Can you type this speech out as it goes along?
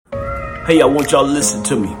Hey, I want y'all to listen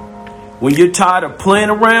to me. When you're tired of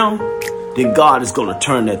playing around, then God is going to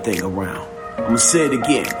turn that thing around. I'm going to say it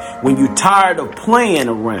again. When you're tired of playing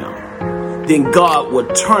around, then God will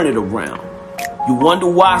turn it around. You wonder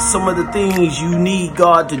why some of the things you need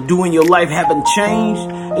God to do in your life haven't changed?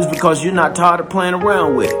 It's because you're not tired of playing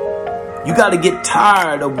around with it. You got to get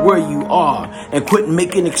tired of where you are and quit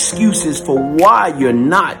making excuses for why you're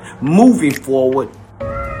not moving forward.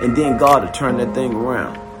 And then God will turn that thing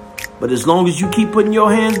around. But as long as you keep putting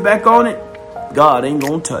your hands back on it, God ain't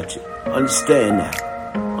going to touch it. Understand that.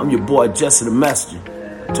 I'm your boy, Jesse the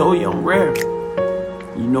Messenger. I told you I'm rare.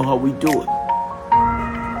 You know how we do it.